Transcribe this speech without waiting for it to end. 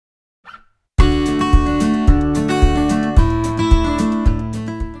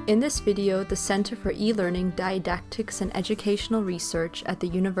In this video, the Center for E-learning Didactics and Educational Research at the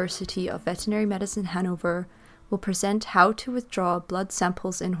University of Veterinary Medicine Hanover will present how to withdraw blood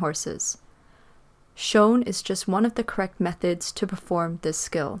samples in horses. Shown is just one of the correct methods to perform this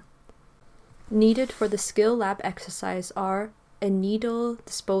skill. Needed for the skill lab exercise are a needle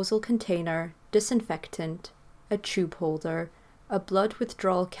disposal container, disinfectant, a tube holder, a blood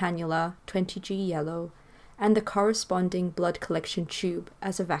withdrawal cannula, 20G yellow, and the corresponding blood collection tube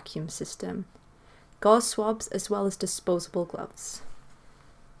as a vacuum system, gauze swabs as well as disposable gloves.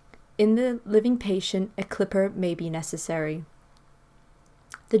 In the living patient, a clipper may be necessary.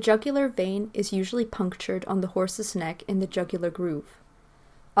 The jugular vein is usually punctured on the horse's neck in the jugular groove.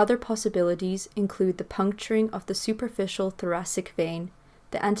 Other possibilities include the puncturing of the superficial thoracic vein,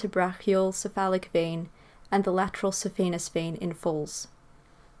 the antebrachial cephalic vein, and the lateral saphenous vein in foals.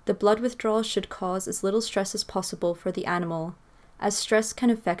 The blood withdrawal should cause as little stress as possible for the animal, as stress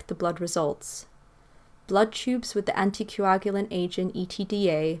can affect the blood results. Blood tubes with the anticoagulant agent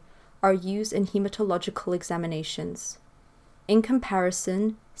ETDA are used in hematological examinations. In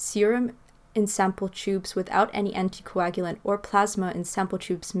comparison, serum in sample tubes without any anticoagulant or plasma in sample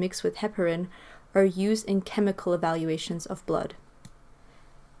tubes mixed with heparin are used in chemical evaluations of blood.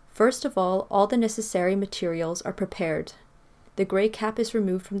 First of all the necessary materials are prepared. The gray cap is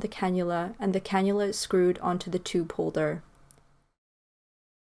removed from the cannula and the cannula is screwed onto the tube holder.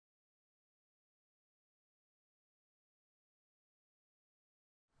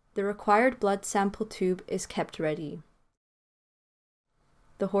 The required blood sample tube is kept ready.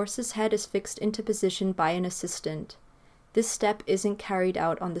 The horse's head is fixed into position by an assistant. This step isn't carried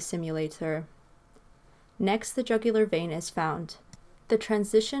out on the simulator. Next, the jugular vein is found. The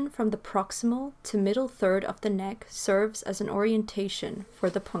transition from the proximal to middle third of the neck serves as an orientation for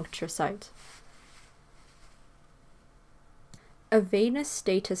the puncture site. A venous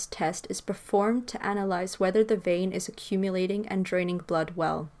status test is performed to analyze whether the vein is accumulating and draining blood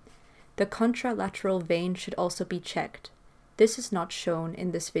well. The contralateral vein should also be checked. This is not shown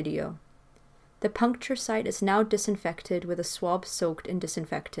in this video. The puncture site is now disinfected with a swab soaked in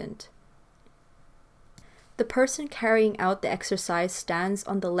disinfectant. The person carrying out the exercise stands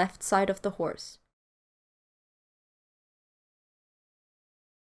on the left side of the horse.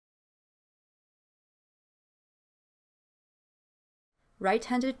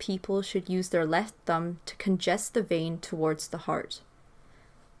 Right-handed people should use their left thumb to congest the vein towards the heart.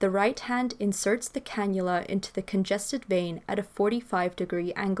 The right hand inserts the cannula into the congested vein at a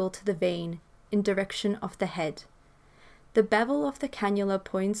 45-degree angle to the vein in direction of the head. The bevel of the cannula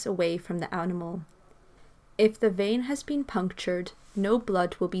points away from the animal. If the vein has been punctured, no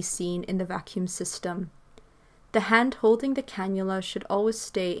blood will be seen in the vacuum system. The hand holding the cannula should always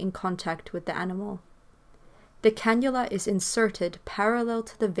stay in contact with the animal. The cannula is inserted parallel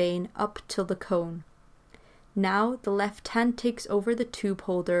to the vein up till the cone. Now the left hand takes over the tube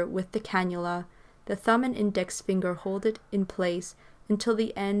holder with the cannula. The thumb and index finger hold it in place until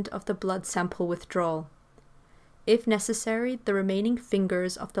the end of the blood sample withdrawal. If necessary, the remaining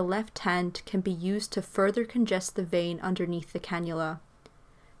fingers of the left hand can be used to further congest the vein underneath the cannula.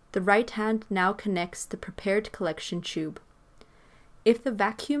 The right hand now connects the prepared collection tube. If the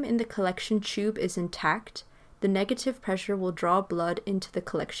vacuum in the collection tube is intact, the negative pressure will draw blood into the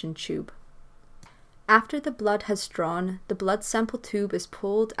collection tube. After the blood has drawn, the blood sample tube is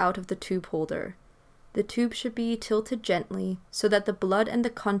pulled out of the tube holder. The tube should be tilted gently so that the blood and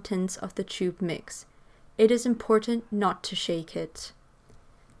the contents of the tube mix. It is important not to shake it.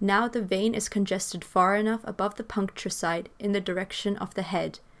 Now the vein is congested far enough above the puncture site in the direction of the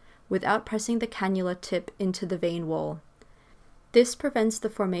head, without pressing the cannula tip into the vein wall. This prevents the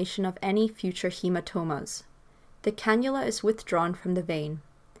formation of any future hematomas. The cannula is withdrawn from the vein.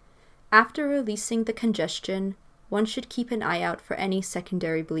 After releasing the congestion, one should keep an eye out for any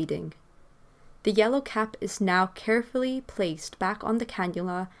secondary bleeding. The yellow cap is now carefully placed back on the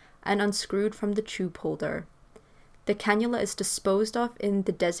cannula and unscrewed from the tube holder. The cannula is disposed of in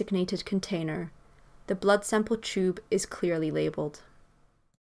the designated container. The blood sample tube is clearly labeled.